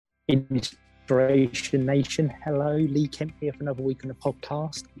Inspiration Nation. Hello, Lee Kemp here for another week on the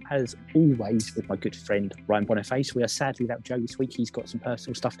podcast. As always, with my good friend Ryan Boniface. We are sadly without Joe this week. He's got some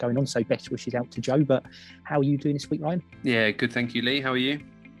personal stuff going on, so best wishes out to Joe. But how are you doing this week, Ryan? Yeah, good. Thank you, Lee. How are you?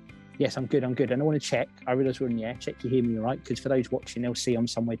 Yes, I'm good. And I want to check. I realise we're in the air. Check you hear me all right, because for those watching, they'll see I'm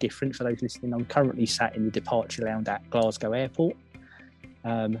somewhere different. For those listening, I'm currently sat in the departure lounge at Glasgow Airport.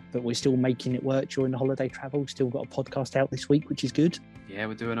 But we're still making it work during the holiday travel. Still got a podcast out this week, which is good. Yeah,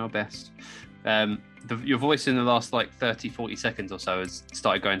 we're doing our best. Your voice in the last 30, 40 seconds or so has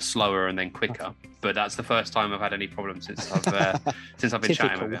started going slower and then quicker. But that's the first time I've had any problems since I've been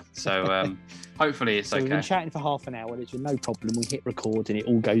chatting with you. So hopefully it's okay. We've been chatting for half an hour. There's no problem. We hit record and it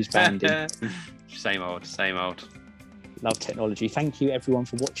all goes banding. Same old. Love technology. Thank you everyone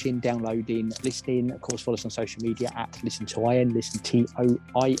for watching, downloading, listening. Of course, follow us on social media at Listen to IN, Listen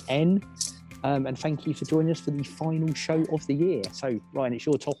TOIN. And thank you for joining us for the final show of the year. So, Ryan, it's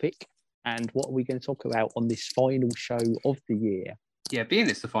your topic. And what are we going to talk about on this final show of the year? Yeah, being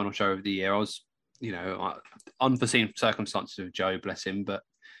it's the final show of the year, I was, unforeseen circumstances with Joe, bless him. But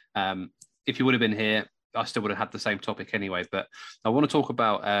if you would have been here, I still would have had the same topic anyway. But I want to talk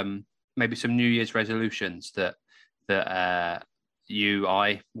about maybe some New Year's resolutions that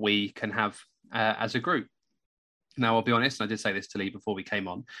we can have as a group. Now, I'll be honest, and I did say this to Lee before we came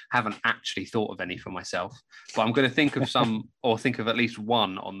on, haven't actually thought of any for myself, but I'm going to think of some, or think of at least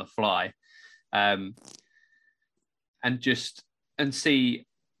one on the fly, and see,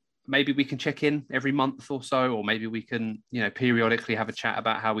 maybe we can check in every month or so, or maybe we can, periodically have a chat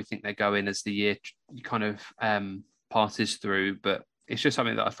about how we think they're going as the year kind of passes through. But it's just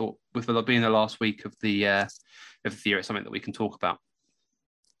something that I thought, with being the last week of the year, it's something that we can talk about.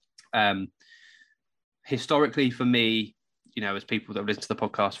 Historically, for me, as people that have listened to the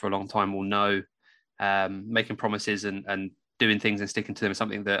podcast for a long time will know, making promises and doing things and sticking to them is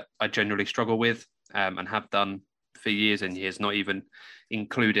something that I generally struggle with, and have done for years and years, not even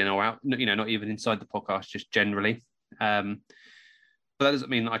including or out, not even inside the podcast, just generally. But that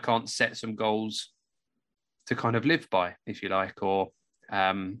doesn't mean that I can't set some goals to kind of live by, if you like, or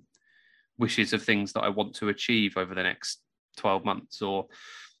wishes of things that I want to achieve over the next 12 months or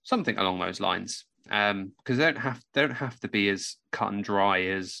something along those lines. Because they don't have to be as cut and dry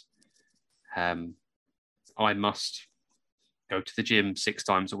as I must go to the gym 6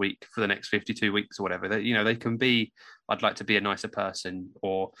 times a week for the next 52 weeks or whatever. They can be, I'd like to be a nicer person,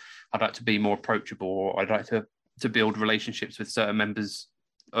 or I'd like to be more approachable, or I'd like to build relationships with certain members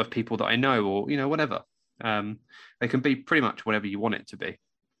of people that I know, or whatever. They can be pretty much whatever you want it to be.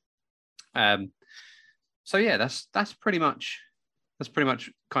 So yeah, that's pretty much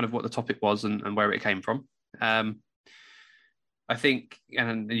kind of what the topic was and where it came from. I think,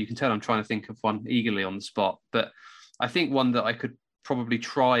 and you can tell I'm trying to think of one eagerly on the spot, but I think one that I could probably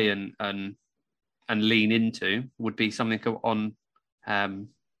try and lean into would be something on some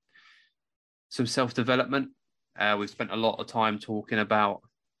self-development. We've spent a lot of time talking about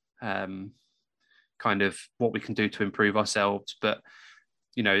kind of what we can do to improve ourselves, but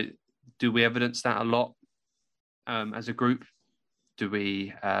do we evidence that a lot as a group? Do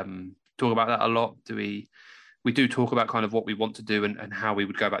we talk about that a lot? We do talk about kind of what we want to do and how we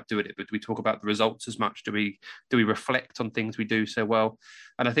would go about doing it, but do we talk about the results as much? Do we reflect on things we do so well?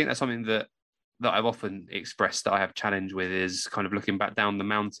 And I think that's something that I've often expressed that I have challenge with, is kind of looking back down the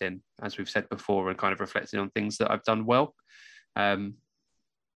mountain, as we've said before, and kind of reflecting on things that I've done well. That's,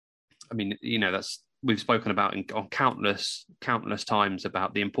 we've spoken about on countless times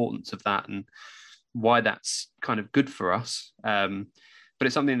about the importance of that and why that's kind of good for us. But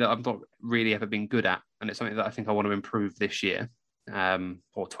it's something that I've not really ever been good at. And it's something that I think I want to improve this year,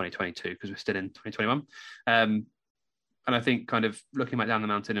 or 2022, because we're still in 2021. And I think kind of looking back down the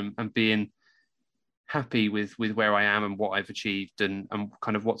mountain and being happy with where I am and what I've achieved and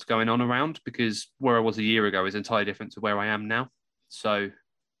kind of what's going on around, because where I was a year ago is entirely different to where I am now. So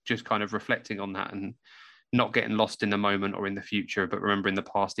just kind of reflecting on that and not getting lost in the moment or in the future, but remembering the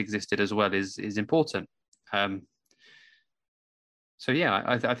past existed as well is important. So yeah,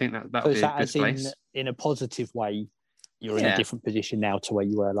 I think that would be a good place. In a positive way, you're in a different position now to where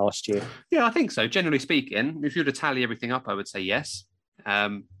you were last year. Yeah, I think so. Generally speaking, if you were to tally everything up, I would say yes.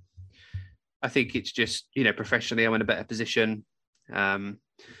 I think it's just, professionally, I'm in a better position.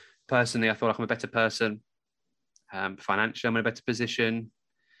 Personally, I feel like I'm a better person. Financially, I'm in a better position.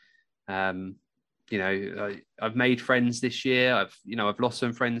 I've made friends this year. I've lost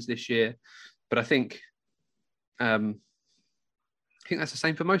some friends this year, but I think that's the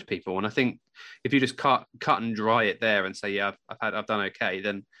same for most people. And I think if you just cut and dry it there and say, yeah, I've done okay,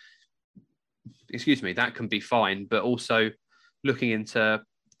 then, that can be fine. But also looking into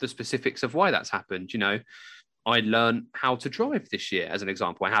the specifics of why that's happened. You know, I learned how to drive this year, as an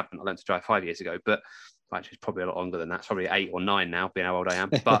example. I haven't. I learned to drive 5 years ago, but actually, it's probably a lot longer than that. It's probably 8 or 9 now, being how old I am.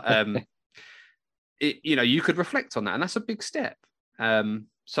 But you know, you could reflect on that, and that's a big step.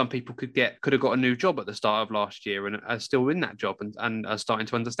 Some people could have got a new job at the start of last year and are still in that job and are starting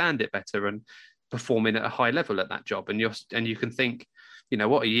to understand it better and performing at a high level at that job. And you can think, you know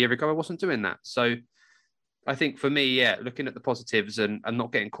what, a year ago I wasn't doing that. So I think for me, yeah, looking at the positives and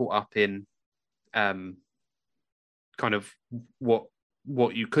not getting caught up in kind of what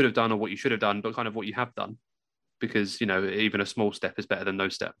you could have done or what you should have done, but kind of what you have done, because, you know, even a small step is better than no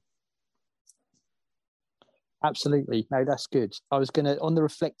step. Absolutely. No, that's good. I was going to, on the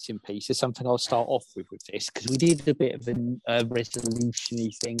reflecting piece, is something I'll start off with this, because we did a bit of a resolution-y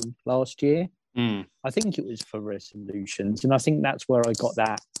thing last year. I think it was for resolutions, and I think that's where I got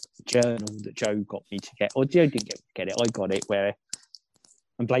that journal that Joe got me to get, or Joe didn't get it, I got it, where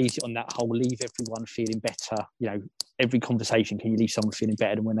and blaze it on that whole leave everyone feeling better. You know, every conversation, can you leave someone feeling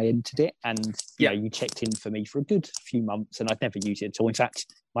better than when they entered it? And you know, you checked in for me for a good few months, and I'd never used it at all. In fact,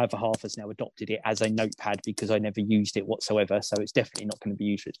 my other half has now adopted it as a notepad because I never used it whatsoever. So it's definitely not going to be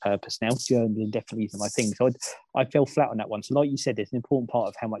used for its purpose now. Journaling definitely isn't my thing. So I fell flat on that one. So like you said, it's an important part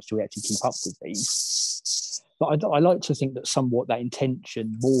of how much do we actually keep up with these. But I like to think that somewhat that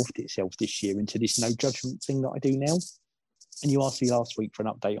intention morphed itself this year into this no judgment thing that I do now. And you asked me last week for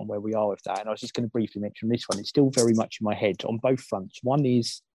an update on where we are with that. And I was just going to briefly mention this one. It's still very much in my head on both fronts. One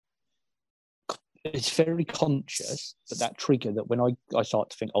is, it's very conscious, but that trigger that when I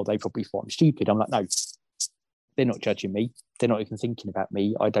start to think, oh, they probably thought I'm stupid, I'm like, no, they're not judging me. They're not even thinking about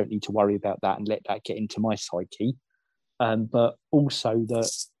me. I don't need to worry about that and let that get into my psyche. But also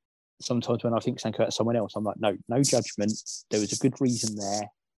that sometimes when I think something about someone else, I'm like, no judgment. There was a good reason there.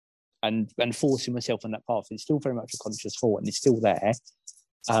 And forcing myself on that path, it's still very much a conscious thought, and it's still there.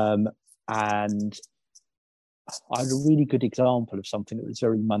 And I had a really good example of something that was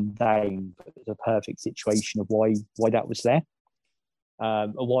very mundane, but it was a perfect situation of why that was there,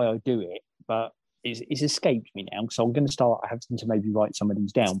 or why I do it. But it's escaped me now, so I'm going to start having to maybe write some of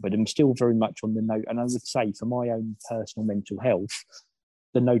these down. But I'm still very much on the note, and I would say for my own personal mental health,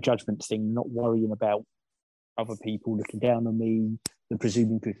 the no judgment thing, not worrying about other people looking down on me, the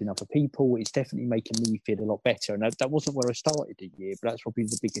presuming good in other people, it's definitely making me feel a lot better. And that wasn't where I started the year, but that's probably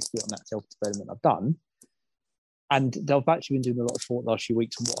the biggest bit on that self-development I've done. And I've actually been doing a lot of thought last few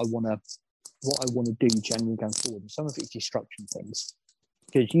weeks on what I want to do January going forward. And some of it's structuring things,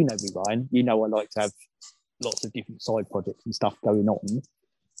 because you know me, Ryan. You know I like to have lots of different side projects and stuff going on.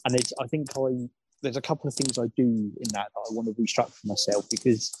 And there's a couple of things I do in that I want to restructure myself,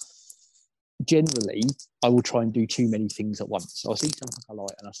 because generally I will try and do too many things at once. I'll see something I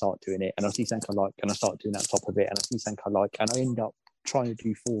like and I start doing it, and I'll see something I like and I start doing that on top of it, and I see something I like and I end up trying to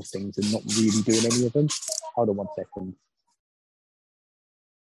do 4 things and not really doing any of them. Hold on 1 second.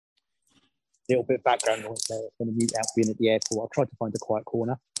 Little bit of background noise there. I'm going to mute out being at the airport. I'll try to find a quiet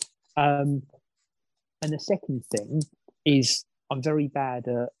corner. And the second thing is, I'm very bad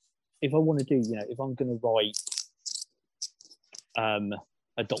at, if I want to do, if I'm going to write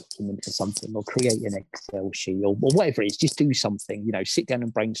a document or something, or create an Excel sheet or whatever it is, just do something, sit down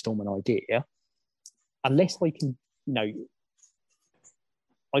and brainstorm an idea. Unless I can,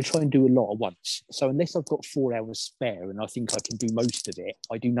 I try and do a lot at once. So unless I've got 4 hours spare and I think I can do most of it,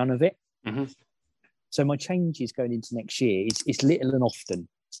 I do none of it. Mm-hmm. So my changes going into next year is little and often.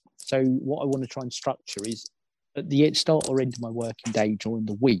 So what I want to try and structure is, at the start or end of my working day during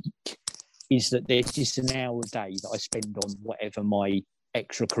the week, is that there's just an hour a day that I spend on whatever my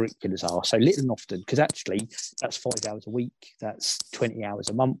extracurriculars are. So little and often, because actually that's 5 hours a week, that's 20 hours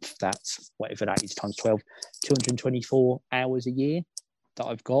a month, that's whatever that is times 12, 224 hours a year that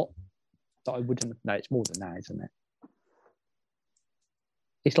I've got that I wouldn't, no, it's more than that, isn't it?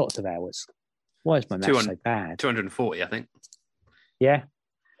 It's lots of hours. Why is my math so bad? 240, I think. Yeah.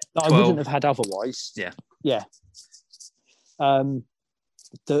 That I wouldn't have had otherwise. Yeah. Yeah.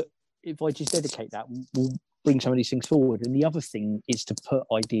 That if I just dedicate that, we'll bring some of these things forward. And the other thing is to put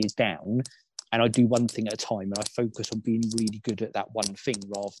ideas down, and I do one thing at a time, and I focus on being really good at that one thing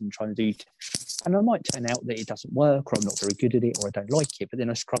rather than trying to do. And I might turn out that it doesn't work, or I'm not very good at it, or I don't like it, but then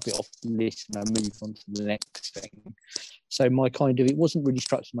I scrub it off the list and I move on to the next thing. So my it wasn't really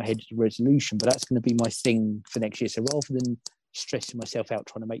structured in my head as a resolution, but that's going to be my thing for next year. So rather than stressing myself out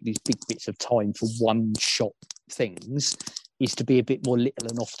trying to make these big bits of time for one-shot things, is to be a bit more little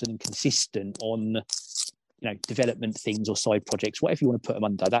and often and consistent on development things or side projects, whatever you want to put them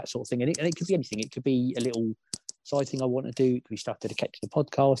under, that sort of thing. And it could be anything. It could be a little side thing I want to do. It could be stuff dedicated to the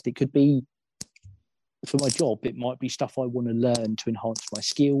podcast. It could be for my job, it might be stuff I want to learn to enhance my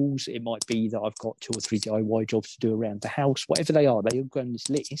skills. It might be that I've got 2 or 3 DIY jobs to do around the house. Whatever they are, they all go on this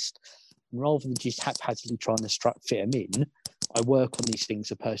list. And rather than just haphazardly trying to fit them in, I work on these things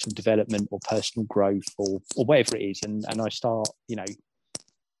of personal development or personal growth or whatever it is. And I start,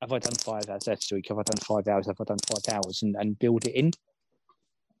 have I done 5 hours this week? Have I done 5 hours? Have I done 5 hours? And build it in.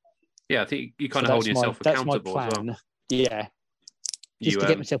 Yeah, I think you kind of hold yourself accountable as well. Yeah. Just to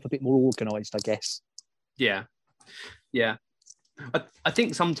get myself a bit more organised, I guess. Yeah. Yeah. I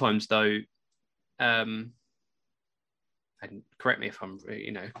think sometimes, though, and correct me if I'm,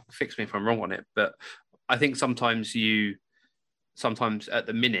 fix me if I'm wrong on it, but I think sometimes at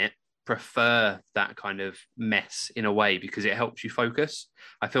the minute, prefer that kind of mess in a way because it helps you focus.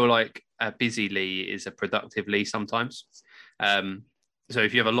 I feel like a busy Lee is a productive Lee sometimes. So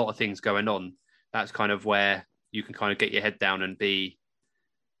if you have a lot of things going on, that's kind of where you can kind of get your head down and be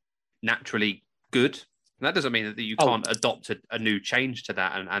naturally good. And that doesn't mean that you can't adopt a new change to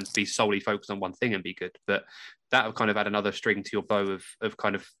that and be solely focused on one thing and be good. But that will kind of add another string to your bow of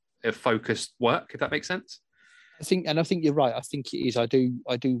kind of focused work, if that makes sense. I think you're right. I think it is. I do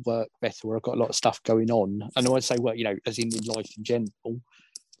work better where I've got a lot of stuff going on. And I would say work, as in life in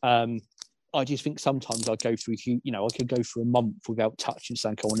general. I just think sometimes I go through, I could go for a month without touching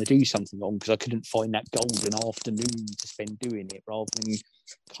something I want to do something on because I couldn't find that golden afternoon to spend doing it rather than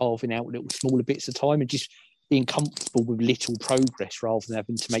carving out little smaller bits of time and just being comfortable with little progress rather than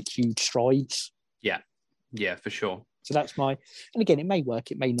having to make huge strides. Yeah, for sure. So that's and again, it may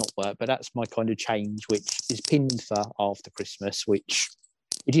work, it may not work, but that's my kind of change, which is pinned for after Christmas, which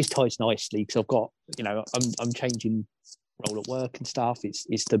it just ties nicely because I've got, I'm changing role at work and stuff. It's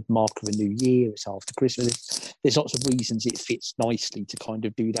the mark of a new year. It's after Christmas. There's lots of reasons it fits nicely to kind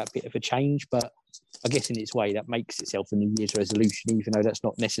of do that bit of a change, but I guess in its way that makes itself a New Year's resolution, even though that's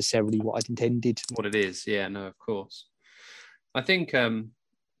not necessarily what I'd intended. What it is, yeah, no, of course. I think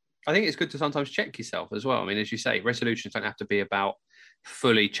it's good to sometimes check yourself as well. I mean, as you say, resolutions don't have to be about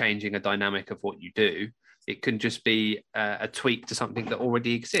fully changing a dynamic of what you do. It can just be a tweak to something that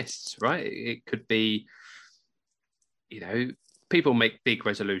already exists, right? It could be, people make big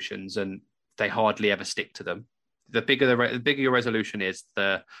resolutions and they hardly ever stick to them. The bigger your resolution is,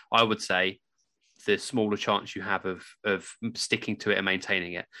 I would say, the smaller chance you have of sticking to it and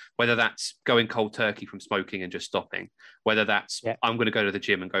maintaining it. Whether that's going cold turkey from smoking and just stopping, whether that's I'm going to go to the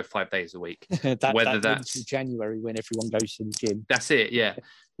gym and go 5 days a week, whether that's January when everyone goes to the gym. That's it, yeah.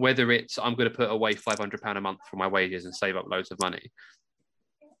 Whether it's I'm going to put away £500 a month for my wages and save up loads of money.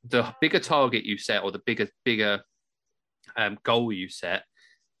 The bigger target you set or the bigger goal you set,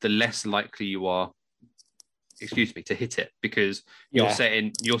 the less likely you are to hit it because you're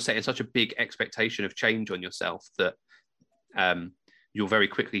setting such a big expectation of change on yourself that you'll very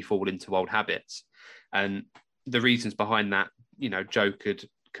quickly fall into old habits. And the reasons behind that, Joe could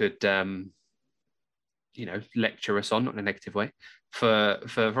lecture us on, not in a negative way, for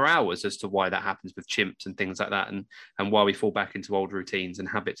hours as to why that happens with chimps and things like that, and why we fall back into old routines and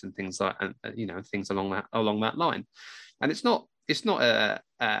habits and things like things along that line. And it's not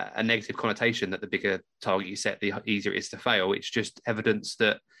a negative connotation that the bigger target you set, the easier it is to fail. It's just evidence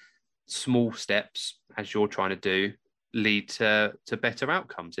that small steps, as you're trying to do, lead to better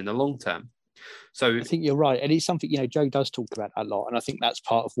outcomes in the long term. So I think you're right. And it's something, Joe does talk about a lot. And I think that's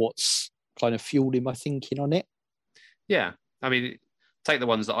part of what's kind of fueling my thinking on it. Yeah. I mean, take the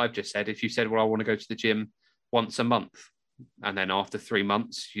ones that I've just said. If you said, well, I want to go to the gym once a month, and then after 3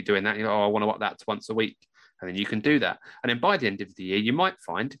 months, you're doing that, I want to up that to once a week. And then you can do that. And then by the end of the year, you might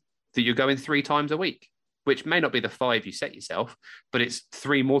find that you're going 3 times a week, which may not be the 5 you set yourself, but it's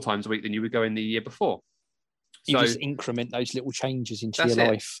 3 more times a week than you were going the year before. You just increment those little changes into your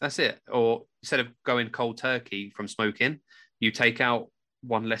life. That's it. Or instead of going cold turkey from smoking, you take out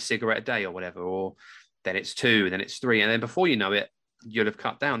 1 less cigarette a day or whatever, or then it's 2, and then it's 3. And then before you know it, you'll have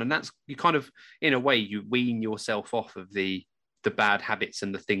cut down. And that's, you kind of, in a way, you wean yourself off of the bad habits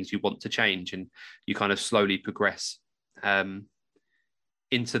and the things you want to change, and you kind of slowly progress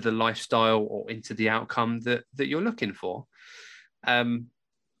into the lifestyle or into the outcome that you're looking for.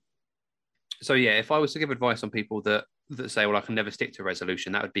 So yeah, if I was to give advice on people that say, well, I can never stick to a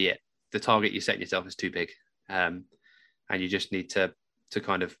resolution, that would be it. The target you set yourself is too big, and you just need to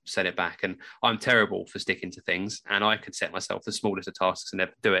kind of set it back. And I'm terrible for sticking to things, and I could set myself the smallest of tasks and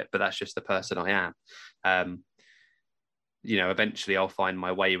never do it, but that's just the person I am. Eventually I'll find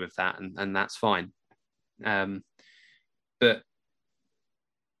my way with that, and that's fine. But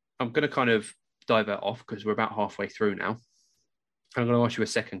I'm going to kind of divert off because we're about halfway through now. I'm going to ask you a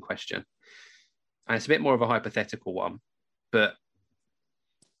second question. And it's a bit more of a hypothetical one, but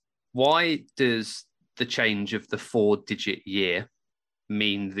why does the change of the 4-digit year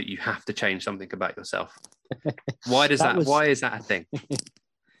mean that you have to change something about yourself? Why does why is that a thing?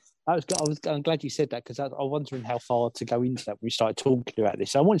 I'm glad you said that, because I was wondering how far to go into that when we started talking about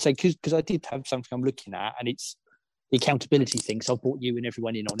this. So I want to say, because I did have something I'm looking at, and it's the accountability thing. So I've brought you and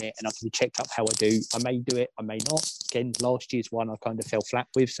everyone in on it, and I've checked up how I do. I may do it, I may not. Again, last year's one I kind of fell flat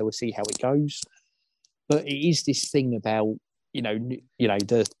with, so we'll see how it goes. But it is this thing about,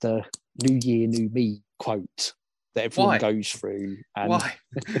 the New Year, New Me quote that everyone goes through. And why?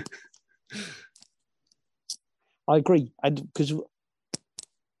 I agree, and because.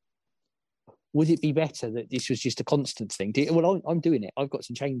 Would it be better that this was just a constant thing? Well, I'm doing it. I've got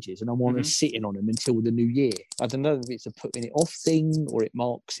some changes, and I'm on sitting on them until the new year. I don't know if it's a putting it off thing, or it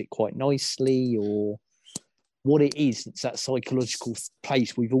marks it quite nicely, or what it is. It's that psychological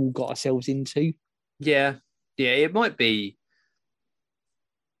place we've all got ourselves into. Yeah. It might be.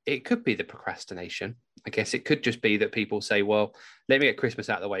 It could be the procrastination. I guess it could just be that people say, "Well, let me get Christmas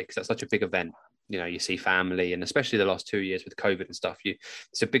out of the way because that's such a big event." You see family, and especially the last 2 years with COVID and stuff,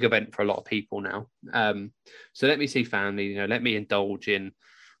 it's a big event for a lot of people now. So let me see family, let me indulge in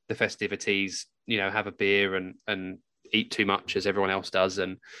the festivities, have a beer and eat too much as everyone else does,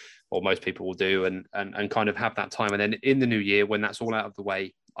 or most people will do, and kind of have that time. And then in the new year, when that's all out of the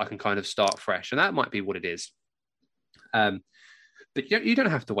way, I can kind of start fresh. And that might be what it is. But you don't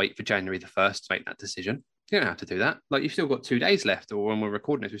have to wait for January the 1st to make that decision. You don't have to do that. Like, you've still got 2 days left, or when we're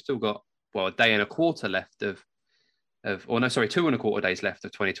recording this, we've still got a day and a quarter left 2.25 days left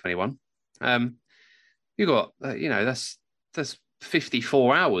of 2021. You got, that's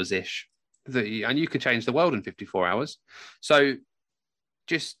 54 hours ish, and you could change the world in 54 hours. So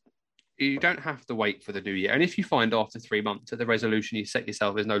you don't have to wait for the new year. And if you find after 3 months that the resolution you set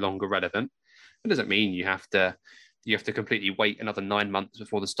yourself is no longer relevant, it doesn't mean you have to completely wait another 9 months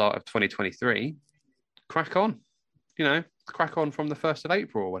before the start of 2023. Crack on. Crack on from the 1st of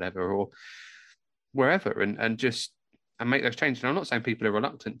April or whatever, or wherever, and make those changes. And I'm not saying people are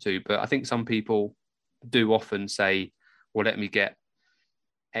reluctant to, but I think some people do often say, well, let me get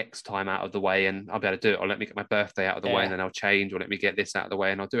X time out of the way and I'll be able to do it, or let me get my birthday out of the way and then I'll change, or let me get this out of the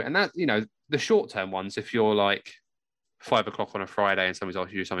way and I'll do it. And that, the short-term ones, if you're like 5 o'clock on a Friday and somebody's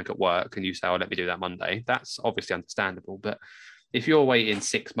asked you to do something at work and you say, oh, let me do that Monday, that's obviously understandable. But if you're waiting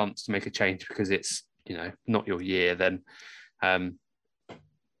 6 months to make a change because it's, not your year, then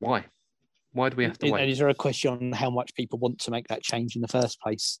why? Why do we have to wait? And is there a question on how much people want to make that change in the first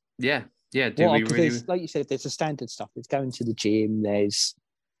place? Yeah. Do we really? Like you said, there's the standard stuff. There's going to the gym. There's,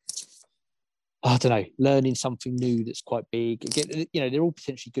 I don't know, learning something new that's quite big. Again, they're all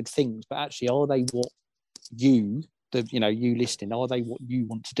potentially good things, but actually, are they what you listening? Are they what you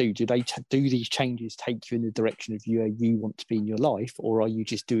want to do? Do they do these changes take you in the direction of you want to be in your life, or are you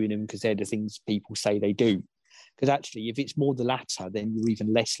just doing them because they're the things people say they do? Because actually, if it's more the latter, then you're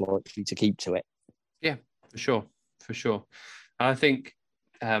even less likely to keep to it. Yeah, for sure. I think,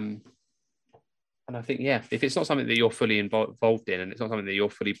 if it's not something that you're fully involved in, and it's not something that you're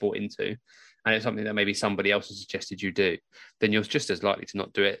fully bought into, and it's something that maybe somebody else has suggested you do, then you're just as likely to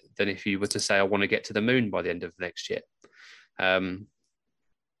not do it than if you were to say, I want to get to the moon by the end of next year.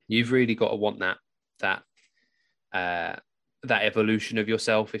 You've really got to want that evolution of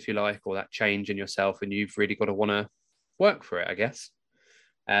yourself, if you like, or that change in yourself, and you've really got to want to work for it, I guess.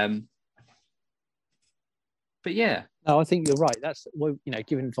 But yeah. No, I think you're right. That's,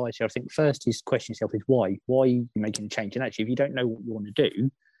 giving advice here, I think first is question yourself is why? Why are you making a change? And actually, if you don't know what you want to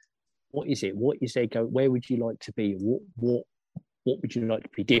do, what is it? What is there? Where would you like to be? What would you like to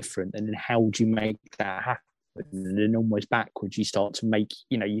be different? And then how would you make that happen? And then almost backwards, you start to make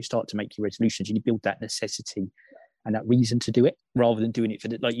your resolutions, and you build that necessity and that reason to do it, rather than doing it for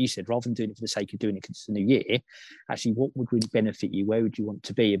like you said, rather than doing it for the sake of doing it because it's the new year. Actually, what would really benefit you? Where would you want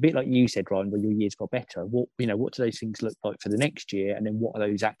to be? A bit like you said, Ryan, where your year's got better. What do those things look like for the next year? And then what are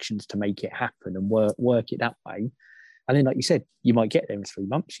those actions to make it happen, and work it that way? And then, like you said, you might get there in 3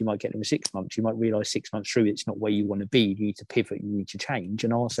 months, you might get there in 6 months, you might realise 6 months through it's not where you want to be. You need to pivot, you need to change,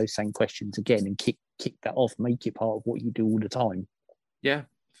 and ask those same questions again and kick that off, make it part of what you do all the time. Yeah,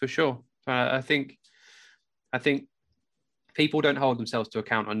 for sure. I think people don't hold themselves to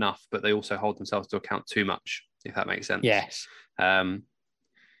account enough, but they also hold themselves to account too much, if that makes sense. Yes.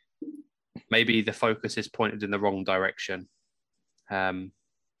 Maybe the focus is pointed in the wrong direction. I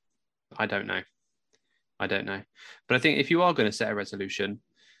don't know. But I think if you are going to set a resolution,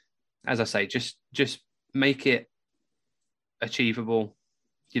 as I say, just make it achievable.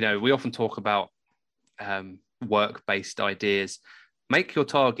 We often talk about work-based ideas. Make your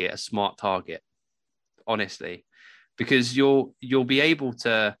target a smart target, honestly, because you'll be able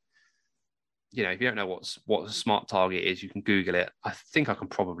to if you don't know what a smart target is, you can Google it. I think I can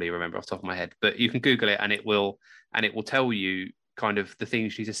probably remember off the top of my head, but you can Google it and it will tell you kind of the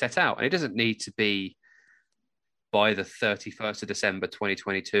things you need to set out. And it doesn't need to be by the 31st of December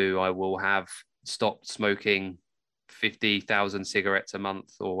 2022, I will have stopped smoking 50,000 cigarettes a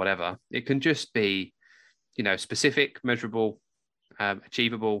month or whatever. It can just be, specific, measurable,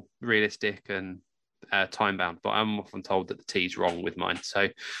 achievable, realistic, and time bound. But I'm often told that the T's wrong with mine. So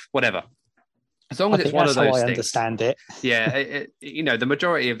whatever. As long as it's one of those things. I understand it. Yeah, the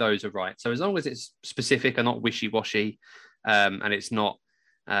majority of those are right. So as long as it's specific and not wishy-washy, and it's not,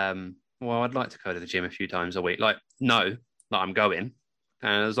 I'd like to go to the gym a few times a week. I'm going.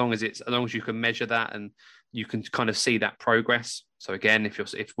 And as long as you can measure that and you can kind of see that progress. So again, if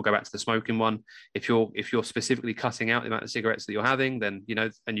we'll go back to the smoking one, if you're specifically cutting out the amount of cigarettes that you're having, then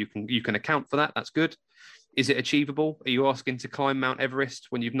and you can account for that. That's good. Is it achievable? Are you asking to climb Mount Everest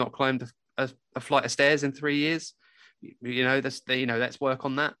when you've not climbed a flight of stairs in 3 years? Let's work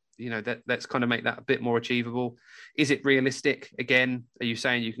on that. Let's kind of make that a bit more achievable. Is it realistic? Again, are you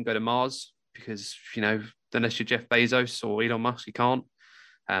saying you can go to Mars? Because unless you're Jeff Bezos or Elon Musk, you can't,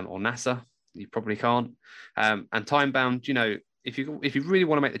 or NASA, you probably can't. And time bound, if you really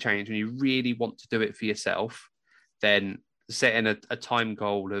want to make the change and you really want to do it for yourself, then setting a time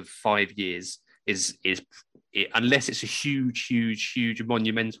goal of 5 years is unless it's a huge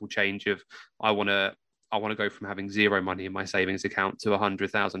monumental change of I want to go from having zero money in my savings account to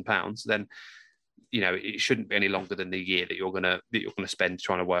 £100,000, then it shouldn't be any longer than the year that you're gonna spend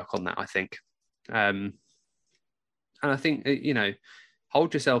trying to work on that, I think. And I think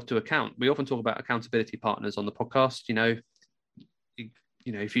hold yourself to account. We often talk about accountability partners on the podcast.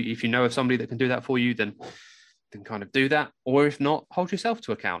 If you know of somebody that can do that for you, then kind of do that. Or if not, hold yourself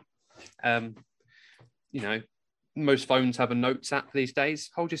to account. Most phones have a notes app these days.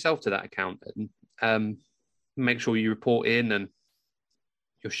 Hold yourself to that account and make sure you report in and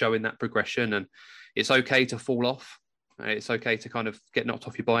you're showing that progression. And it's okay to fall off. It's okay to kind of get knocked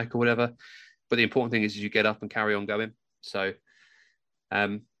off your bike or whatever. But the important thing is you get up and carry on going. So,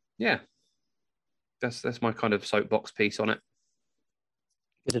 that's my kind of soapbox piece on it.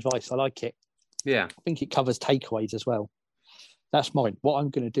 Good advice. I like it. Yeah. I think it covers takeaways as well. That's mine. What I'm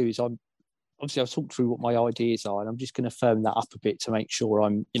going to do is I've talked through what my ideas are, and I'm just going to firm that up a bit to make sure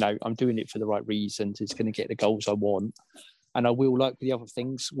I'm doing it for the right reasons. It's going to get the goals I want. And I will, like with the other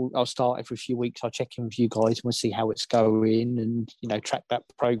things, I'll start every few weeks. I'll check in with you guys and we'll see how it's going and, track that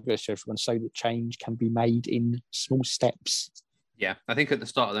progress to everyone so that change can be made in small steps. Yeah, I think at the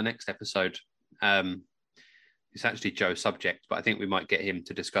start of the next episode, it's actually Joe's subject, but I think we might get him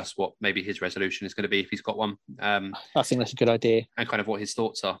to discuss what maybe his resolution is going to be if he's got one. I think that's a good idea. And kind of what his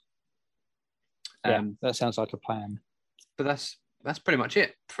thoughts are. That sounds like a plan. But that's pretty much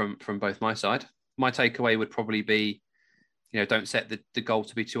it from both my side. My takeaway would probably be, don't set the goal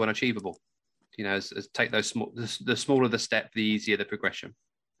to be too unachievable. Take those the smaller the step, the easier the progression.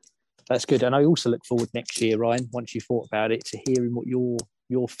 That's good. And I also look forward next year, Ryan, once you've thought about it, to hearing what your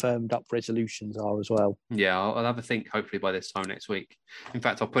firmed up resolutions are as well. Yeah, I'll have a think hopefully by this time next week. In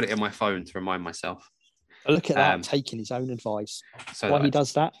fact, I'll put it in my phone to remind myself. Look at that, taking his own advice. So while he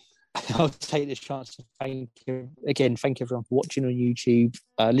does that, I'll take this chance to thank everyone for watching on YouTube,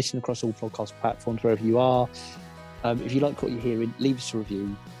 listen across all podcast platforms, wherever you are. If you like what you're hearing, leave us a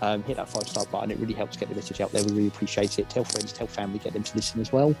review, hit that 5-star button. It really helps get the message out there. We really appreciate it. Tell friends, tell family, get them to listen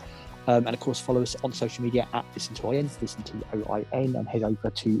as well. And of course, follow us on social media at Listen to IN, Listen to OIN, and head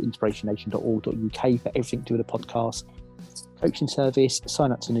over to inspirationnation.org.uk for everything to do with the podcast, coaching service,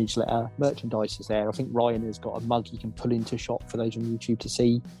 sign up to newsletter, merchandise is there. I think Ryan has got a mug you can pull into shop for those on YouTube to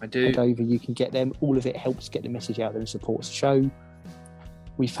see. I do. Head over, you can get them. All of it helps get the message out there and supports the show.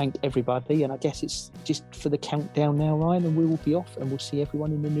 We thank everybody, and I guess it's just for the countdown now, Ryan, and we will be off, and we'll see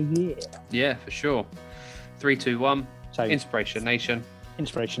everyone in the new year. Yeah, for sure. 3, 2, 1. So, Inspiration Nation.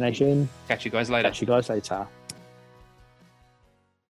 Inspiration Nation. Catch you guys later.